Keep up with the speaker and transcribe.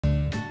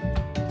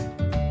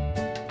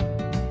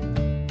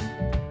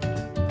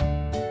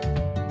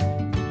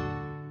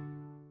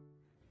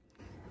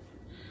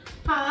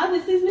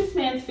this is Miss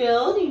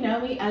Mansfield. You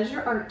know me as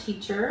your art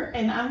teacher,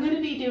 and I'm going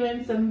to be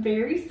doing some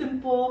very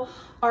simple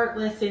art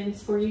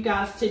lessons for you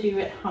guys to do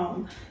at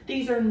home.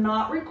 These are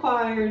not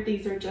required.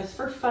 These are just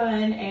for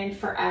fun and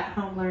for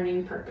at-home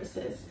learning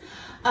purposes.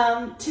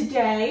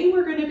 Today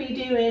we're going to be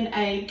doing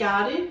a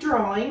guided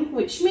drawing,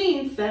 which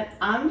means that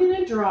I'm going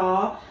to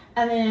draw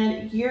and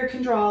then you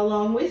can draw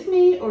along with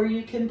me, or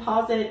you can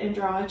pause it and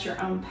draw at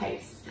your own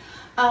pace.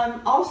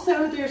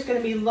 Also, there's going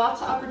to be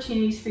lots of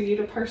opportunities for you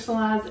to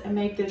personalize and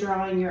make the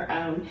drawing your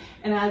own.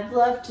 And I'd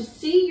love to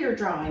see your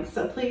drawings,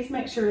 so please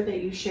make sure that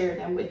you share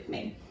them with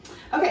me.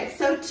 Okay,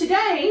 so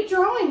today,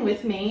 drawing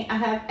with me, I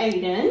have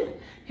Aiden,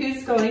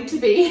 who's going to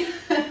be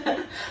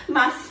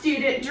my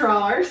student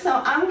drawer. So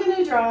I'm going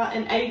to draw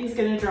and Aiden's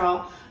going to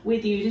draw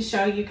with you to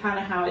show you kind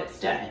of how it's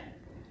done.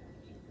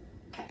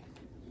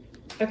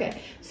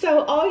 Okay,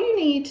 so all you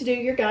need to do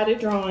your guided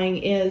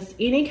drawing is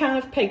any kind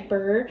of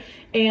paper,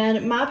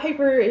 and my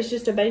paper is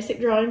just a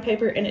basic drawing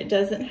paper and it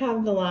doesn't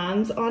have the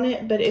lines on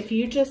it, but if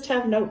you just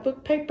have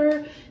notebook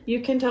paper,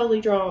 you can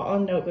totally draw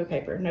on notebook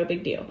paper, no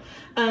big deal.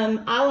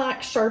 I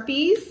like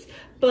Sharpies,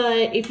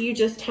 but if you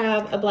just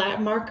have a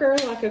black marker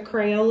like a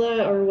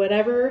Crayola or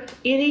whatever,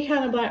 any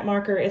kind of black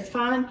marker is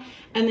fine.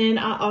 And then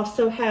I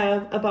also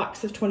have a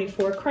box of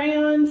 24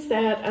 crayons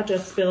that I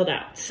just filled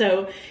out.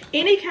 So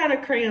any kind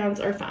of crayons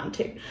are fine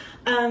too.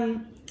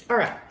 All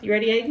right, you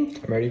ready,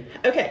 Aiden? I'm ready.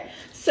 Okay,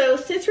 so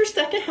since we're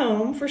stuck at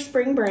home for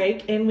spring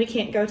break and we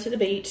can't go to the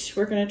beach,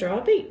 we're gonna draw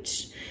a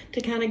beach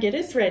to kind of get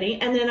us ready.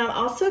 And then I'm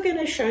also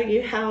gonna show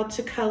you how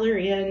to color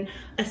in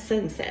a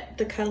sunset,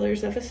 the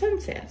colors of a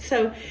sunset.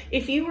 So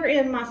if you were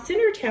in my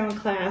Centertown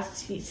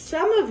class,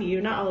 some of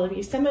you, not all of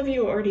you, some of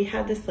you already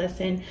had this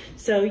lesson,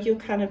 so you'll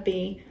kind of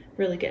be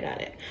really good at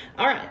it.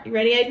 All right, you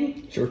ready,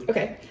 Aiden? Sure.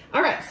 Okay,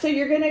 all right, so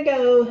you're gonna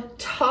go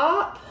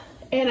top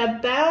and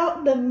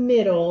about the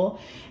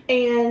middle,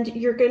 and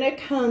you're gonna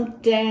come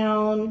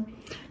down.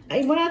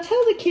 When I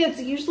tell the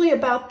kids, usually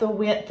about the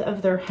width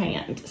of their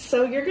hand.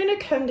 So you're gonna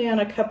come down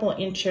a couple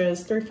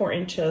inches, 3 or 4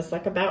 inches,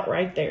 like about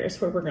right there is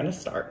where we're gonna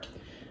start.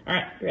 All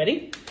right, you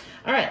ready?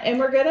 All right, and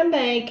we're gonna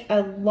make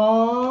a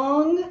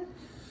long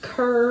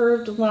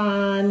curved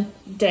line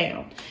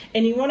down.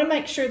 And you wanna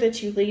make sure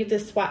that you leave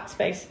this white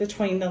space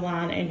between the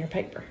line and your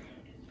paper.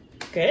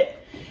 Good.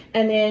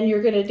 And then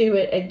you're gonna do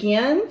it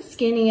again,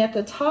 skinny at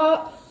the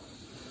top,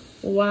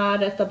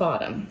 wide at the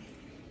bottom.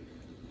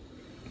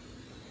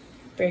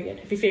 Very good.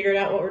 Have you figured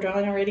out what we're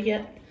drawing already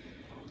yet?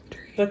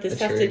 What this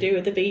has to do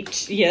with the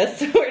beach?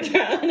 Yes, we're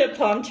drawing a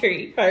palm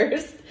tree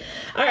first.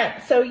 All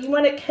right, so you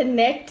want to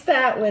connect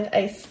that with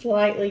a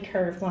slightly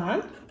curved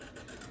line.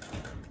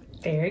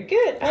 Very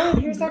good. Oh,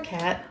 here's our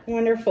cat.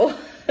 Wonderful.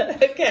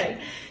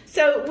 Okay,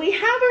 so we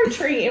have our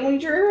tree, and we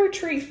drew our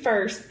tree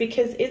first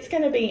because it's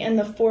going to be in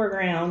the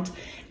foreground,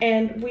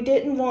 and we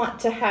didn't want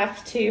to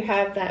have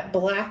that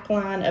black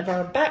line of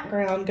our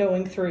background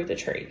going through the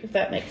tree, if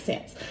that makes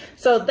sense.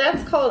 So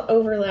that's called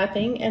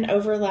overlapping, and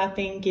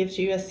overlapping gives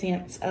you a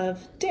sense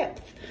of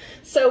depth.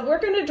 So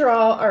we're going to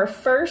draw our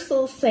first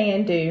little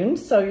sand dune.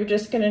 So you're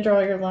just going to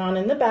draw your line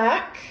in the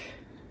back,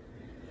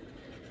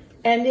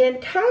 and then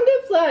kind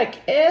of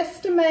like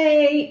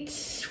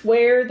estimate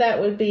where that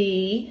would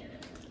be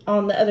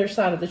on the other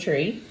side of the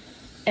tree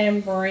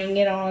and bring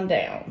it on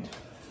down.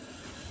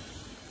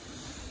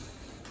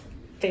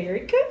 Very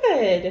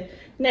good.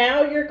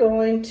 Now you're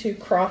going to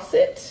cross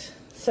it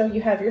so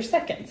you have your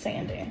second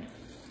sand dune.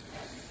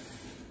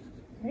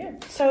 Yeah.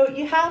 So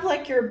you have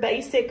like your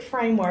basic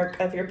framework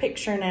of your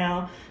picture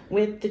now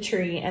with the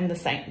tree and the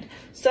sand.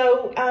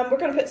 So we're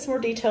going to put some more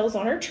details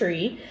on our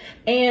tree,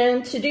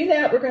 and to do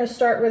that we're going to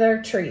start with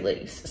our tree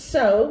leaves.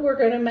 So we're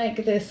going to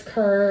make this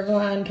curved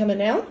line coming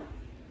down.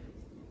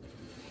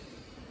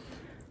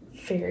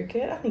 Very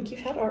good. I think you've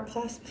had art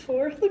class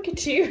before. Look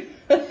at you.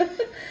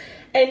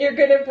 And you're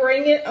going to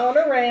bring it on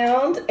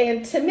around,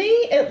 and to me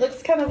it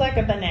looks kind of like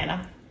a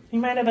banana. You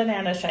made a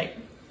banana shape.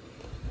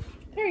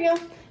 There you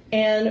go.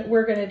 And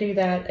we're going to do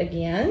that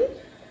again.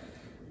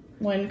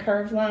 One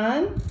curved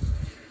line,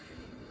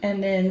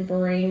 and then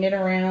bring it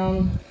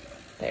around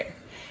there.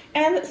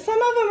 And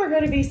some of them are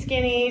going to be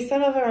skinny,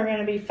 some of them are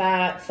going to be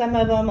fat, some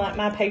of them, like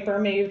my paper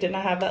moved and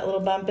I have that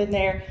little bump in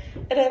there.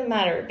 It doesn't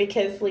matter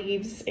because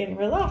leaves in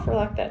real life are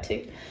like that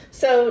too.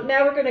 So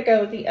now we're going to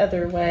go the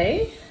other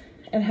way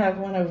and have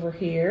one over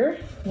here,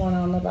 one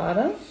on the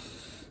bottom,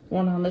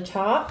 one on the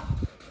top.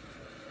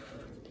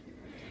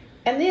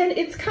 And then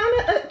it's kind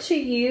of up to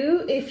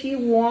you if you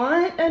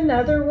want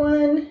another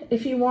one.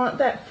 If you want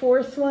that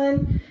fourth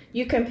one,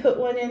 you can put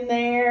one in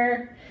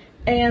there.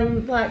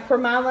 And like where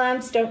my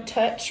lines don't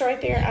touch right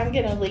there, I'm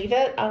gonna leave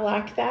it. I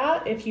like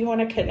that. If you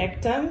want to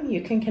connect them,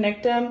 you can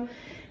connect them.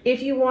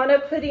 If you want to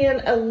put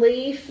in a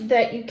leaf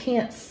that you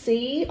can't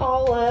see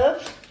all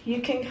of,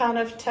 you can kind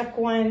of tuck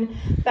one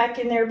back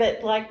in there,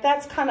 but like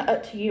that's kind of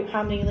up to you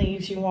how many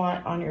leaves you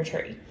want on your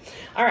tree.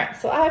 All right,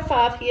 so I have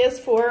 5, he has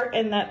 4,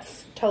 and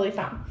that's totally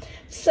fine.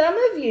 Some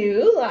of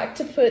you like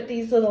to put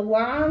these little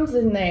lines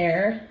in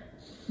there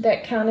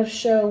that kind of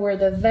show where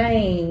the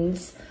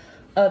veins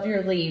of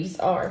your leaves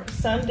are.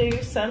 Some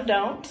do, some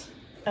don't.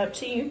 up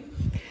to you.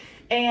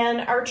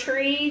 And our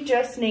tree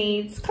just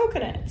needs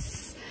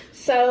coconuts.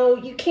 So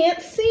you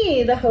can't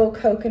see the whole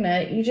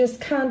coconut. You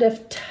just kind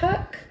of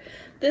tuck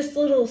this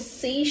little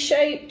C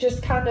shape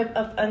just kind of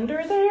up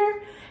under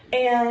there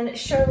and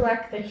show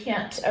like the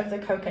hint of the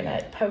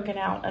coconut poking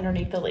out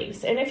underneath the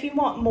leaves. And if you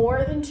want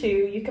more than 2,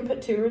 you can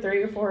put 2 or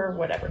 3 or 4 or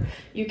whatever.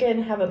 You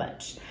can have a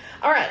bunch.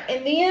 All right,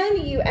 and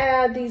then you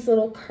add these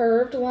little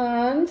curved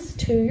lines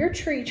to your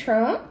tree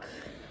trunk,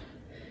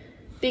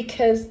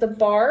 because the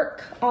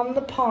bark on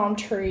the palm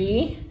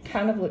tree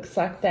kind of looks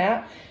like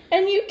that.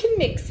 And you can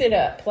mix it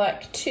up,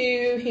 like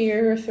 2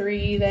 here,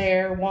 3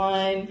 there,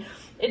 1.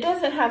 It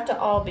doesn't have to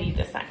all be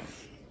the same.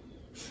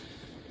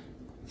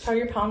 So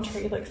your palm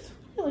tree looks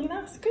really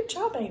nice. Good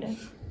job, Aiden.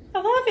 I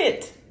love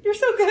it. You're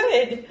so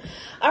good.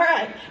 All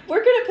right,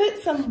 we're gonna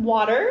put some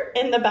water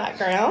in the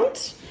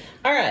background.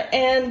 All right,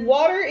 and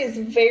water is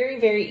very,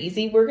 very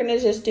easy. We're gonna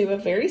just do a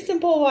very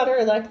simple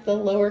water like the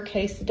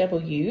lowercase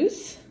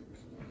W's.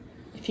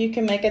 If you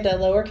can make it a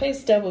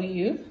lowercase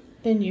W,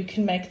 then you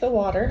can make the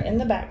water in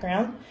the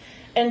background.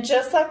 And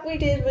just like we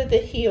did with the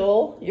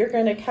heel, you're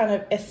gonna kind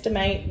of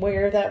estimate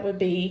where that would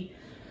be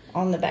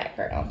on the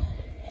background.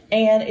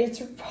 And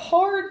it's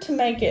hard to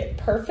make it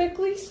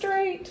perfectly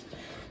straight.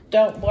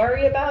 Don't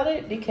worry about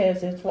it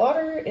because it's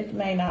water. It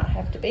may not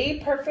have to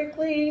be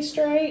perfectly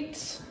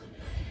straight.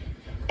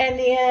 And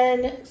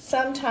then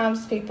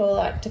sometimes people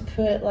like to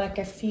put like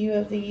a few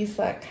of these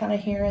like kind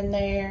of here and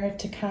there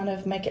to kind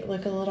of make it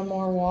look a little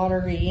more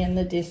watery in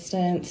the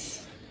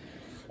distance.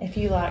 If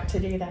you like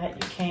to do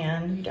that, you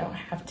can. You don't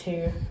have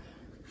to.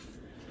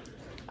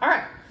 All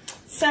right.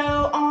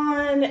 So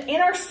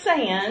in our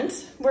sand,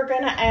 we're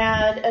going to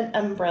add an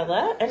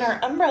umbrella, and our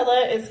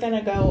umbrella is going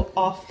to go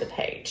off the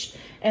page,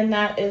 and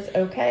that is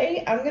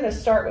okay. I'm going to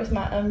start with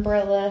my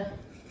umbrella.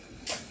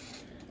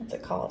 What's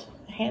it called?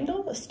 A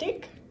handle? A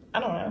stick? I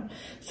don't know.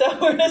 So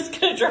we're just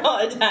going to draw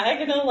a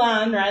diagonal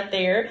line right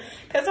there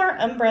because our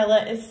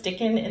umbrella is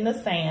sticking in the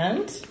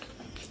sand.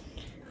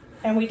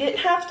 And we didn't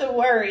have to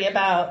worry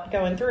about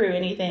going through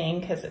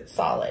anything because it's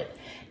solid.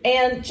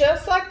 And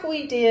just like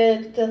we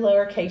did the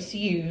lowercase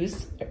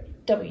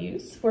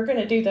W's, we're going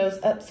to do those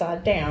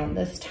upside down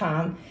this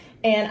time.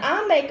 And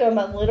I make them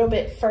a little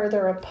bit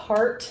further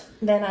apart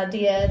than I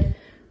did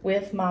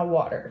with my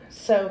water.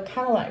 So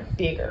kind of like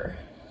bigger.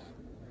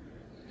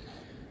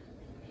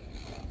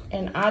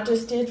 And I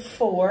just did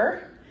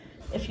 4.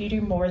 If you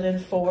do more than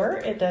 4,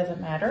 it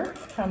doesn't matter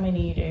how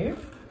many you do.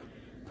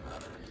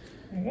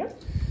 There you go.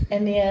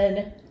 And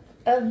then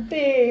a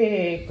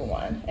big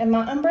one. And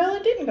my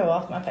umbrella didn't go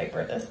off my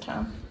paper this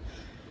time.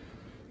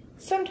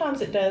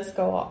 Sometimes it does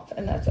go off,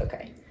 and that's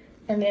okay.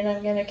 And then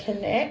I'm going to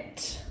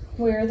connect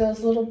where those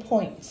little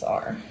points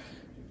are.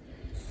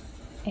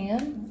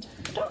 And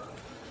stop.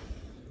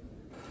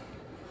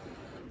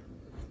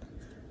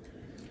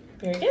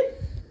 Very good.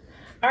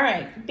 All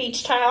right,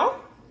 beach towel.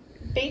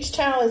 Beach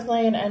towel is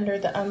laying under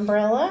the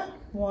umbrella.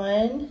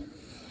 1,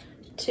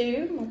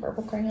 2, my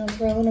purple crayon's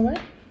rolling away.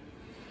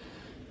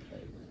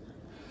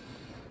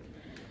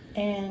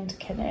 And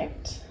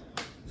connect.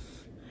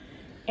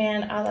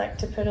 And I like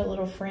to put a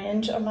little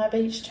fringe on my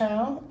beach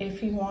towel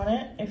if you want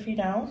it. If you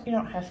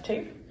don't have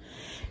to.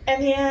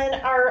 And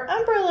then our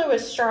umbrella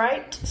was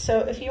striped, so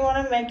if you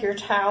want to make your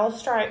towel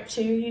striped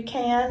too, you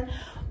can.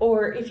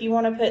 Or if you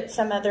want to put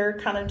some other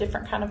kind of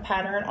different kind of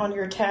pattern on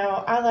your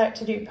towel, I like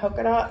to do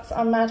polka dots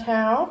on my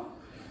towel.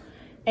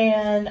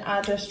 And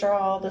I just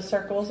draw the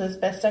circles as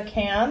best I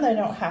can. They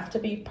don't have to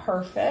be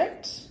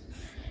perfect.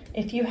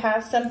 If you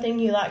have something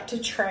you like to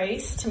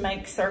trace to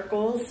make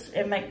circles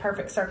and make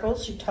perfect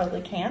circles, you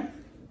totally can.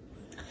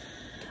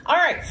 All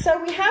right,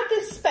 so we have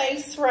this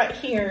space right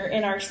here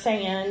in our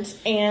sand,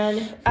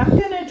 and I'm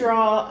gonna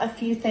draw a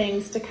few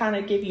things to kind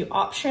of give you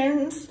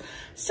options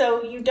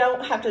so you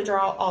don't have to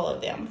draw all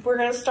of them. We're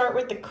gonna start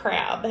with the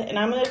crab, and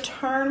I'm gonna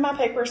turn my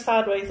paper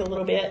sideways a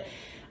little bit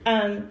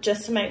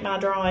just to make my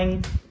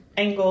drawing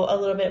angle a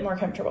little bit more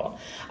comfortable.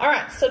 All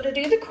right, so to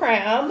do the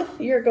crab,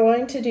 you're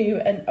going to do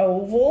an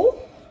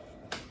oval.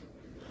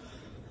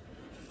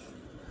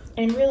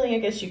 And really, I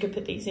guess you could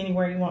put these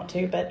anywhere you want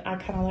to, but I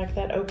kind of like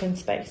that open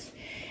space.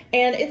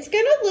 And it's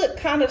going to look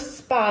kind of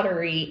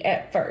spidery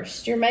at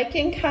first. You're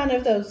making kind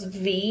of those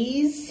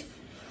V's,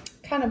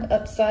 kind of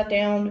upside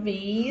down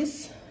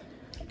V's.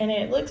 And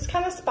it looks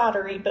kind of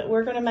spidery, but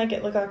we're going to make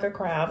it look like a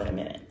crab in a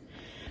minute.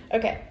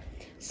 Okay,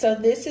 so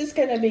this is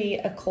going to be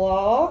a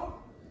claw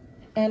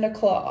and a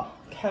claw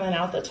coming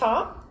out the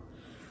top.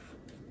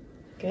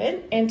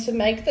 Good. And to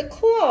make the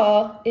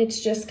claw,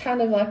 it's just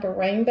kind of like a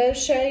rainbow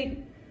shape.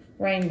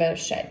 Rainbow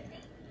shape,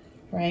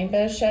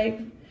 rainbow shape,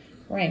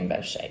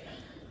 rainbow shape.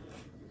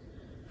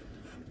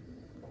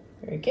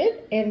 Very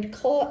good. And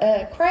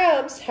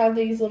crabs have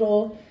these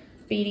little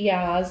beady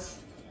eyes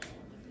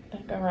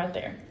that go right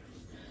there.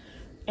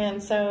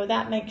 And so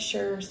that makes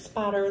your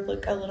spider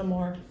look a little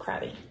more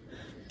crabby.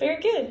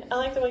 Very good. I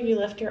like the way you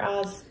left your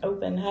eyes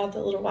open, have the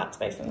little white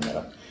space in the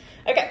middle.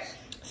 Okay,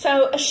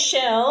 so a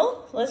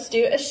shell. Let's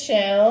do a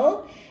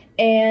shell.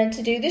 And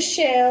to do the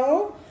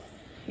shell,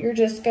 you're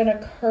just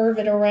gonna curve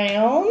it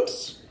around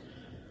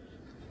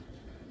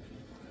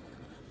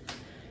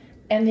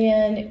and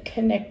then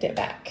connect it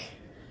back.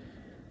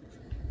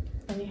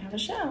 And you have a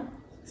shell.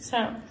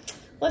 So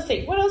let's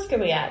see, what else could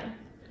we add?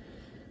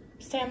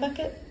 Sand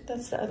bucket,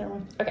 that's the other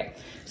one. Okay,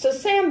 so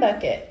sand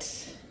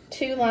bucket,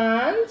 2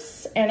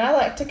 lines, and I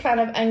like to kind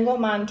of angle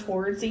mine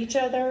towards each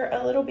other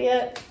a little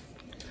bit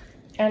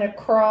and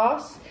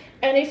across.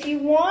 And if you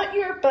want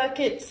your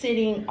bucket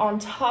sitting on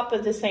top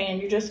of the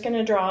sand, you're just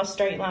gonna draw a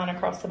straight line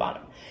across the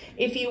bottom.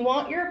 If you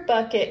want your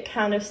bucket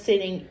kind of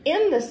sitting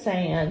in the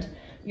sand,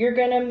 you're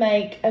gonna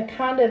make a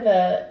kind of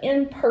a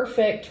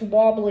imperfect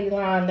wobbly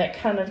line that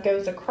kind of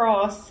goes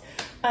across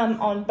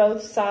on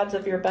both sides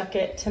of your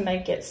bucket to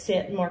make it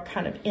sit more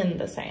kind of in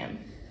the sand.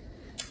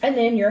 And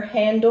then your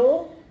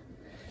handle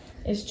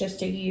is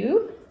just a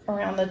U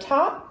around the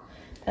top,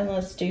 and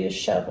let's do a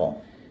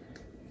shovel.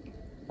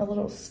 A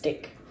little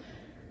stick,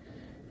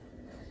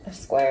 a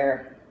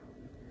square,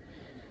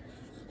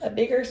 a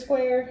bigger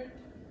square,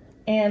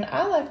 and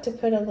I like to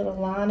put a little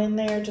line in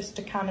there just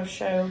to kind of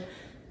show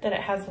that it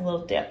has a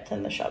little depth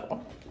in the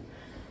shovel.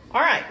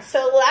 All right,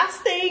 so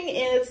last thing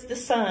is the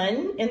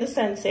sun in the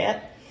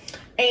sunset.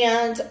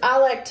 And I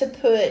like to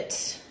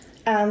put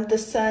the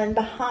sun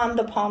behind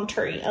the palm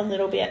tree a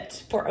little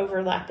bit for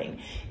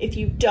overlapping. If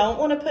you don't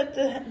want to put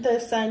the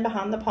sun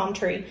behind the palm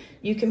tree,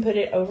 you can put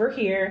it over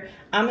here.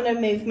 I'm going to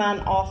move mine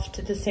off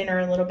to the center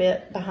a little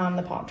bit behind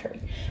the palm tree.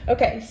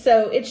 Okay,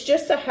 so it's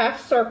just a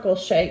half circle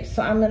shape.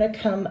 So I'm going to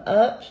come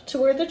up to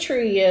where the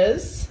tree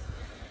is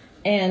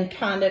and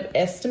kind of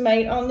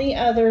estimate on the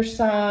other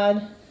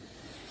side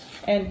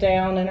and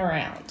down and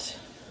around.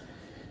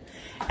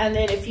 And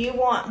then if you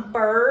want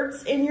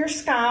birds in your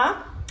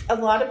sky, a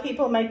lot of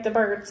people make the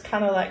birds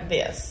kind of like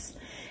this.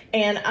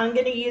 And I'm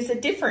going to use a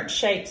different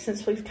shape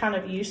since we've kind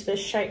of used this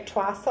shape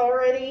twice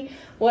already.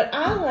 What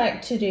I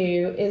like to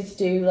do is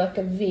do like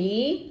a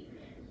V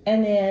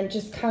and then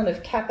just kind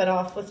of cap it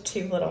off with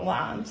 2 little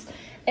lines.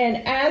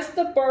 And as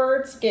the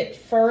birds get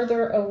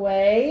further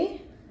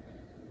away,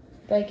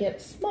 they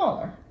get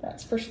smaller.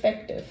 That's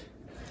perspective.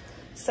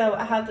 So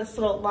I have this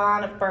little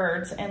line of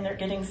birds and they're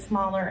getting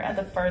smaller and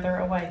the further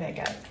away they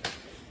go.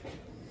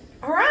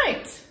 All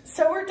right,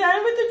 so we're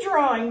done with the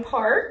drawing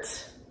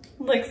part.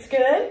 Looks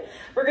good.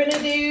 We're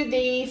gonna do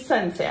the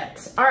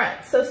sunsets. All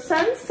right, so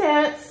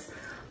sunsets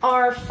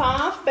are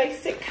 5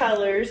 basic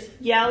colors: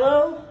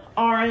 yellow,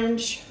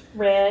 orange,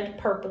 red,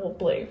 purple,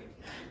 blue.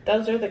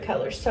 Those are the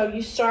colors. So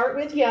you start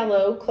with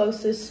yellow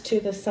closest to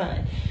the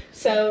sun.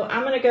 So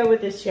I'm gonna go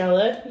with this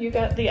yellow. You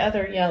got the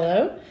other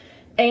yellow.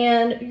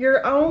 And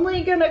you're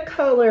only gonna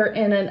color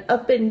in an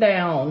up and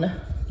down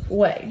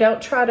way.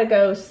 Don't try to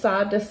go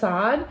side to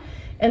side.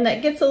 And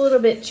that gets a little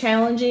bit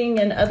challenging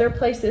in other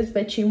places,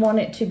 but you want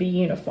it to be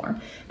uniform.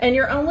 And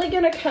you're only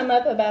gonna come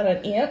up about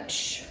 1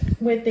 inch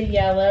with the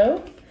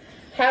yellow.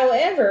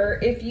 However,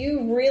 if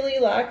you really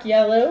like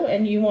yellow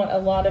and you want a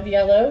lot of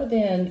yellow,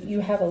 then you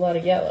have a lot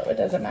of yellow, it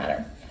doesn't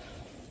matter.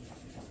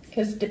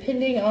 Because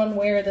depending on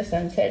where the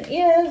sunset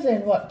is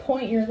and what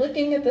point you're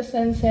looking at the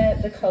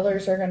sunset, the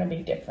colors are gonna be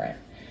different.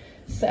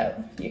 So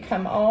you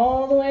come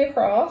all the way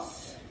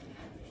across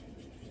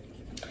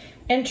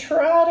and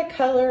try to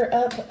color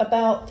up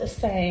about the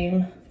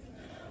same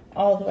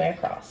all the way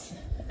across.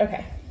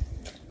 Okay,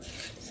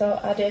 so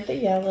I did the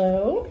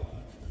yellow.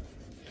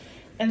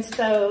 And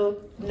so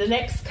the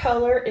next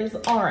color is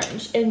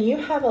orange, and you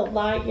have a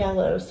light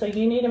yellow, so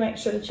you need to make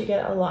sure that you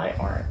get a light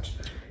orange.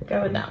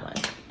 Go with that one,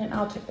 and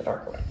I'll take the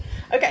darker one.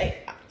 Okay,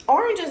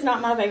 orange is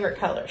not my favorite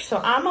color, so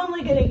I'm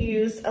only gonna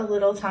use a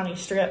little tiny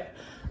strip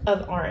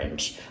of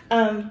orange.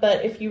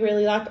 But if you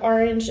really like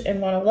orange and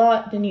want a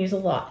lot, then use a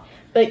lot.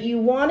 But you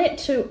want it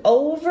to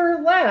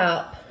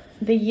overlap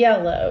the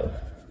yellow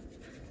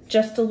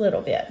just a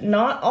little bit,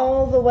 not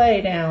all the way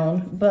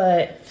down,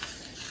 but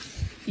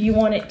you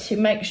want it to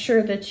make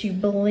sure that you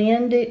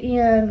blend it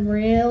in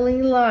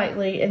really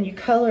lightly, and you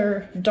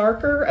color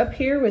darker up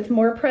here with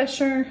more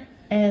pressure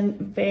and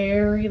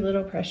very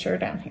little pressure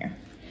down here.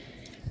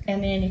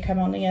 And then you come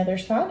on the other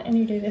side and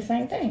you do the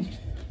same thing.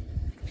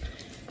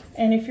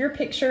 And if your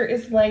picture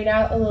is laid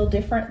out a little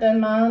different than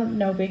mine,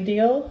 no big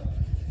deal.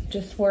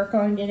 Just work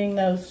on getting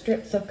those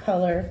strips of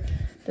color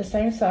the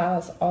same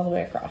size all the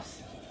way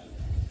across.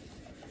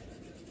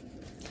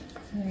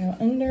 I go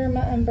under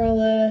my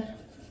umbrella,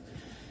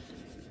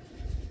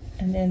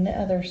 and then the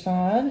other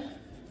side,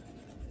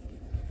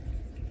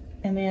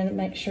 and then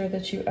make sure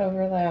that you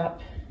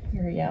overlap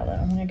your yellow.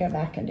 I'm gonna go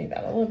back and do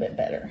that a little bit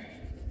better.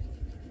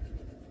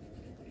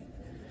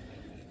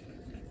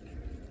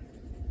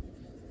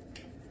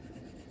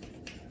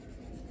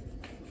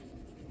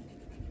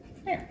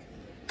 There.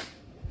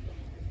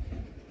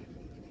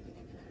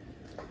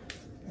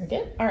 Very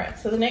good. All right,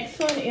 so the next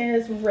one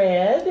is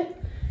red,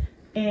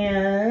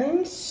 and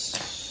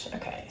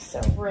okay,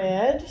 so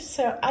red.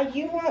 So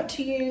you want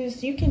to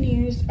use, you can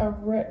use a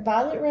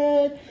violet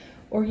red,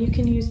 or you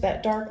can use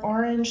that dark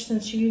orange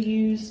since you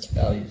used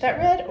that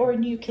red, or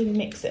you can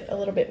mix it a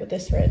little bit with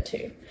this red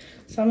too.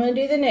 So I'm gonna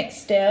do the next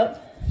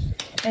step,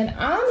 and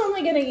I'm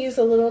only gonna use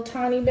a little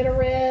tiny bit of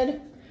red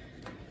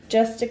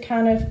just to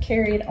kind of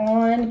carry it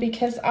on,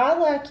 because I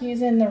like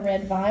using the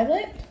red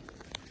violet.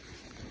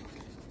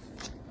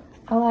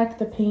 I like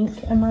the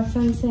pink in my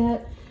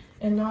sunset,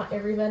 and not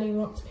everybody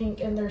wants pink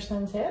in their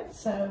sunset,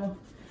 so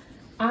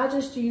I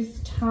just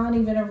use a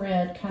tiny bit of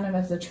red kind of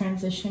as a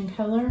transition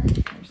color.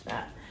 There's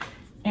that.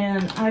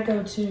 And I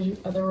go to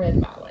the red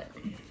violet.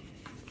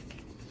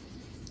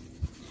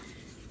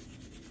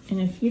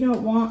 And if you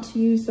don't want to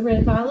use the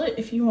red violet,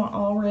 if you want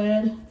all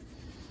red,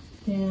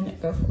 then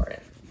go for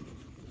it.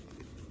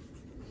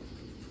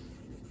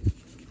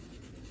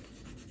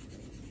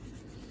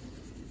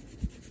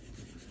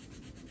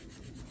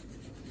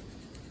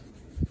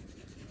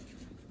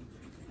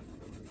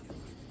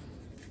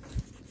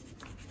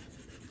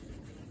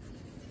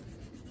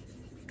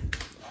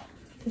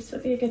 This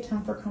would be a good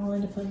time for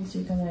Colin to play his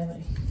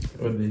ukulele.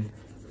 It would be.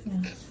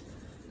 Yes.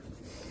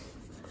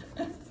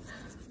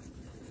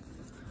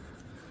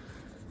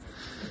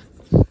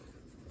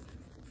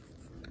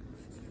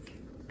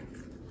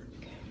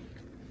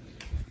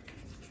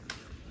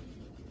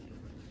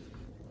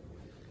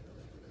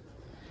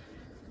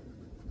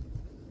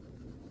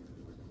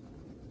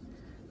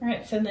 All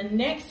right, so the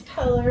next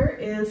color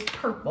is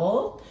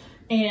purple,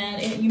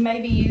 and you may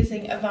be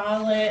using a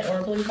violet or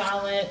a blue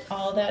violet.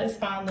 All that is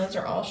fine. Those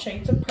are all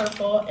shades of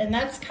purple, and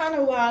that's kind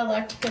of why I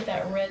like to put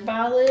that red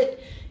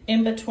violet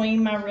in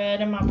between my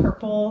red and my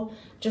purple,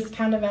 just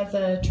kind of as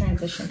a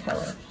transition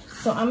color.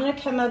 So I'm going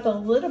to come up a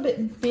little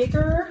bit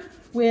bigger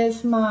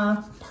with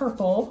my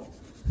purple,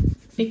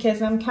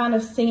 because I'm kind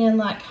of seeing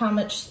like how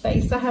much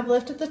space I have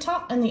left at the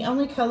top, and the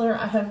only color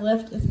I have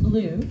left is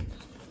blue.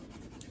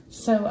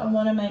 So I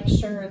want to make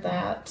sure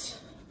that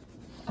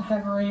I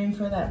have room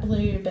for that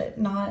blue, but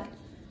not,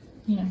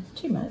 you know,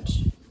 too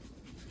much.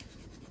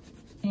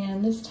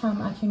 And this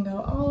time I can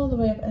go all the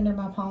way up under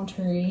my palm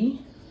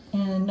tree,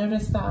 and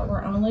notice that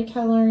we're only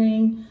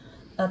coloring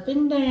up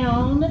and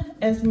down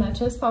as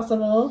much as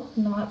possible,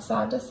 not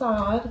side to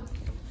side.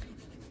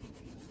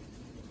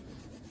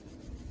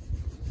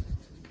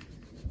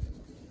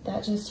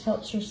 That just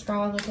helps your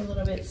sky look a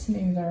little bit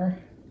smoother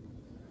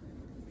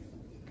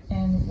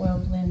and well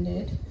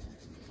blended.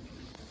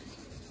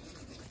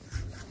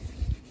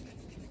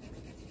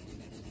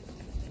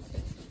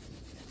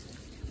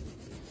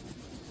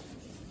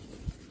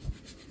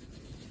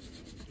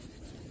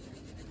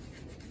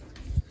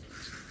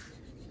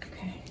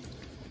 Okay,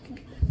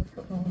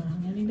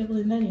 I need to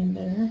blend that in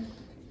there.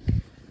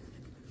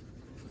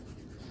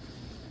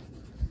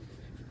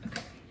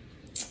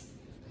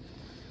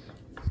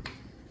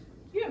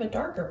 A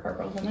darker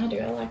purple than I do.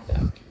 I like that.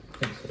 I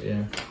think so,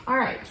 yeah. All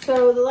right,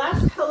 so the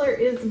last color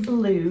is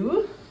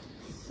blue.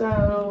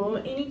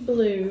 So any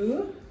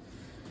blue,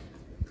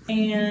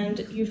 and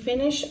you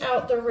finish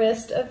out the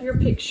rest of your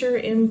picture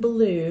in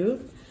blue.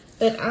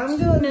 But I'm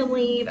going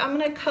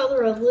to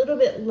color a little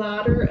bit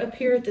lighter up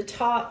here at the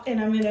top,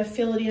 and I'm going to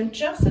fill it in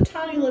just a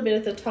tiny little bit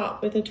at the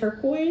top with a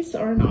turquoise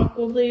or an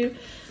aqua blue,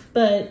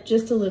 but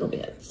just a little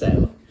bit.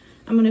 So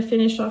I'm going to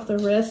finish off the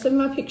rest of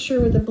my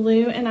picture with the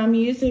blue, and I'm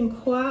using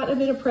quite a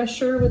bit of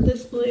pressure with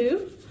this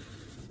blue,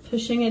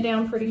 pushing it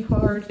down pretty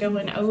hard,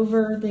 going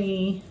over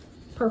the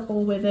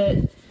purple with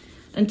it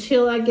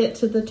until I get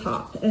to the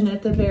top. And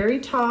at the very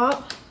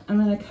top,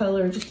 I'm going to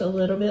color just a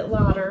little bit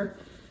lighter,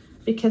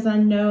 because I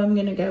know I'm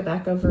going to go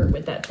back over it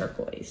with that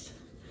turquoise.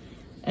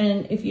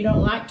 And if you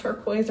don't like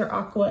turquoise or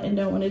aqua and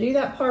don't want to do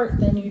that part,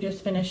 then you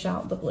just finish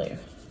out the blue.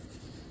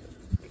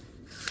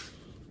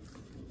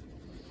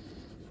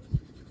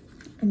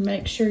 And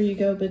make sure you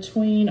go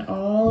between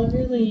all of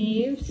your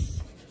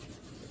leaves.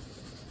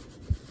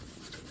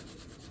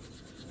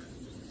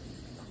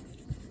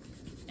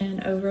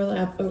 And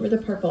overlap over the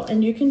purple.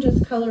 And you can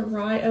just color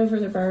right over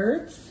the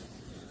birds.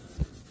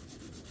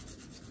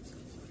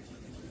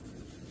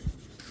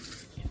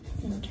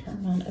 I'm going to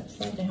turn mine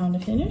upside down to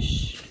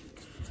finish.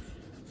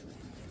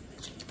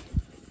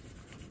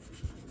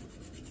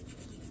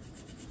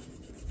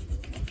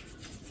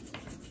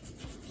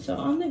 So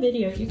on the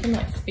video, you can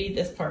like speed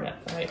this part up,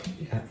 right?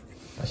 Yeah,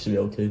 I should be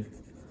able to.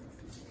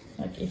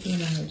 Like if you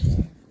wanted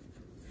to.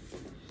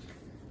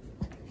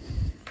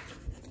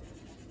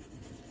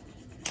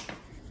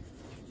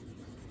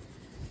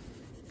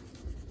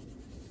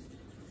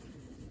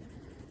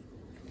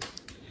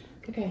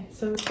 Okay,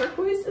 so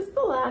turquoise is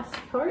the last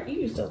part. You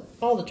used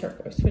all the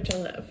turquoise, which I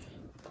love.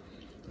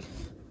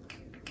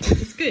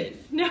 It's good.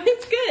 No,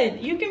 it's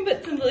good. You can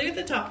put some blue at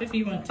the top if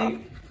you want to.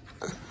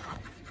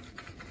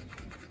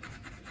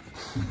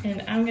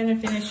 And I'm going to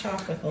finish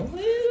off with a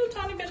little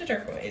tiny bit of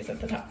turquoise at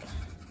the top.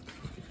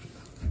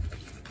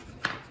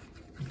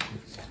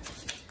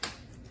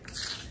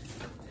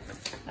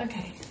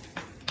 Okay.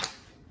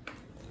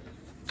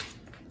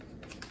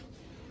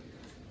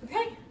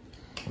 Okay.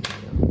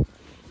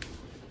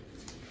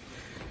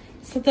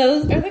 So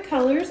those are the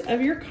colors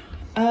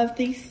of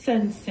the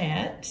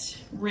sunset.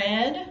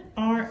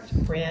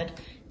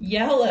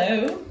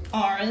 Yellow,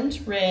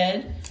 orange,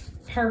 red,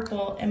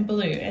 purple, and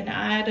blue. And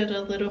I added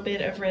a little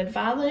bit of red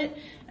violet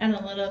and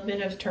a little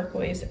bit of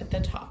turquoise at the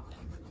top.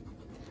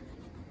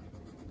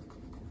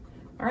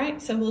 All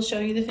right, so we'll show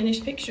you the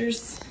finished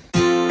pictures.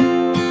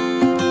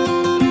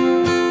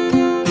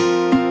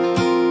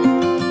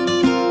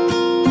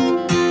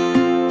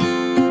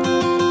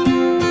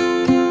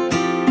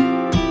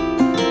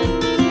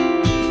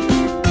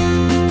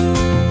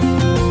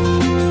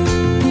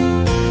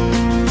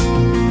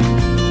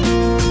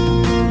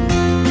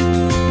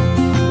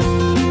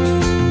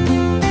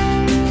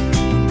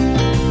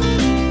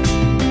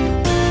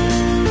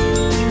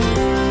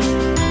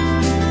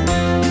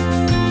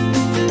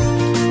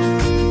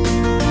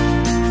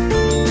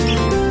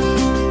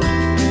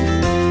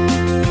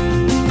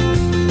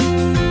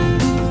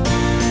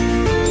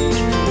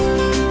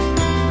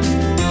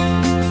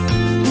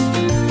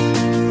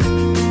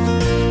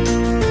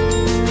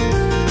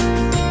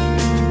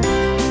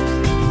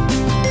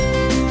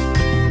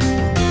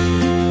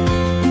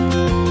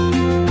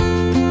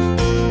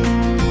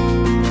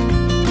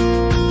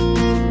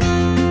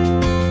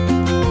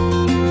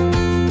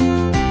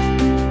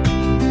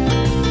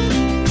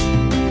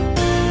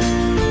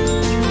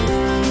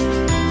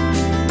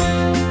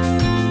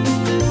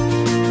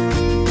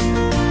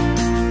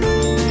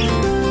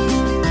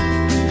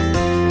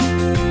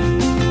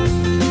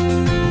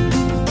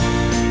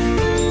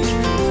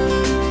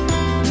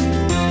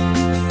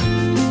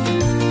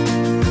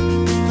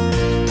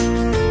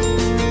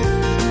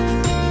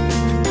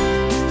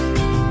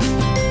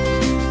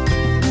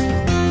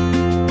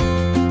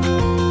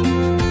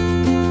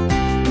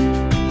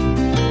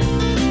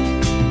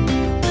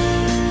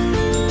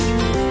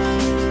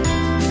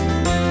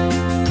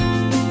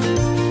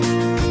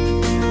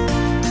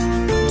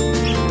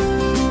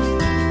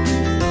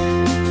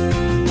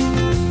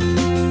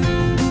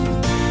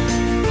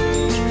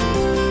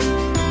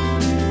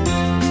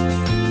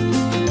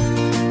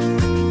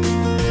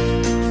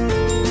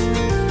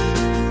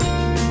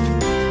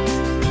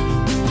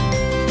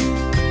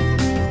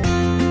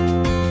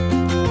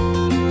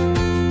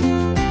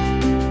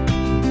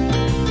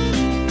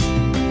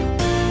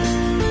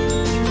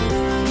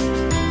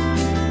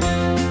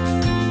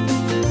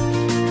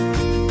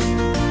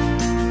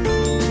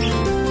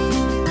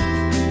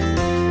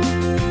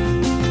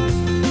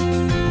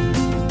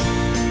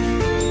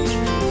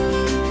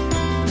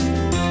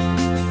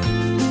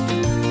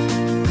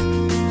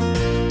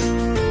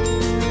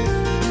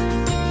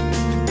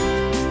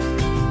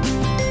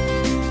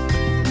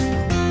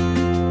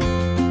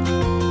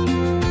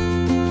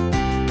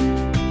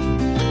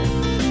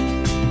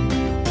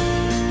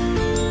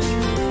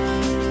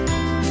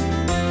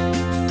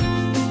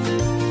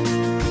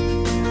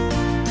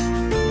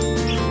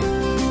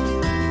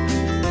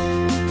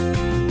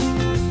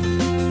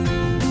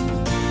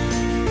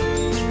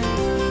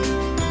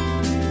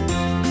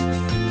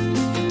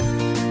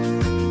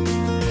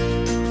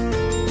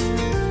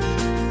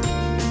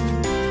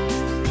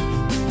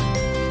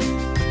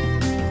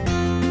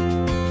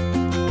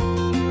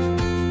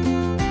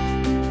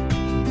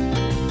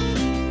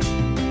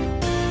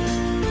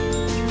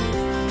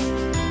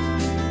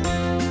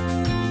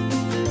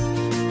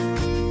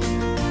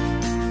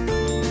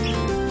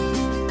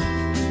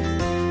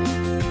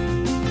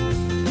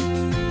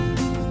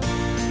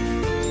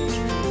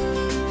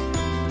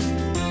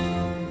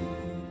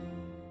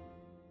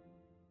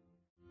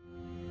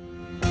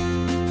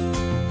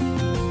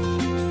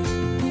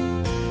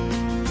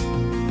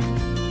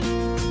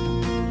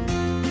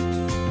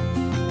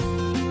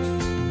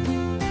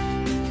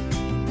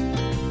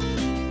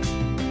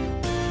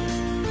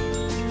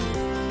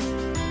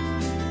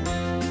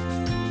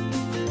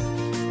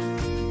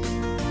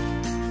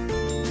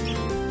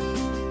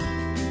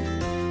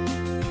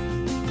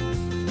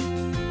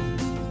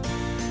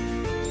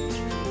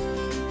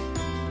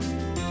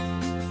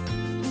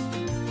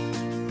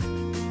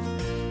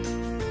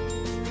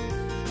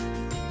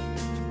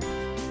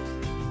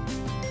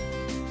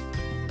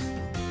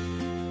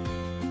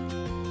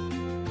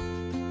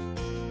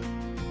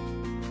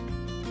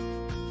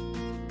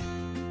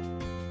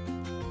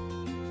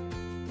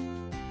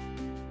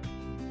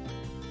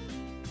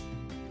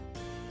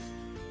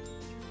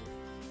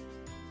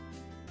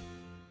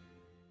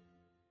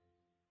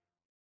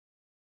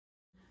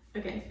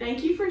 Okay,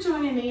 thank you for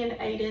joining me and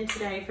Aiden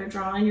today for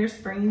drawing your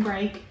spring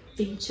break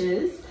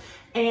beaches.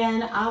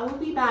 And I will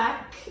be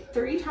back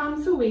 3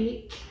 times a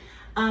week,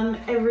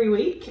 every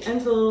week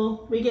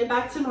until we get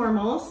back to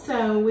normal.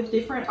 So with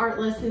different art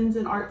lessons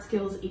and art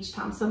skills each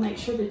time. So make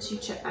sure that you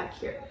check back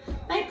here.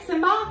 Thanks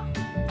and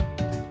bye.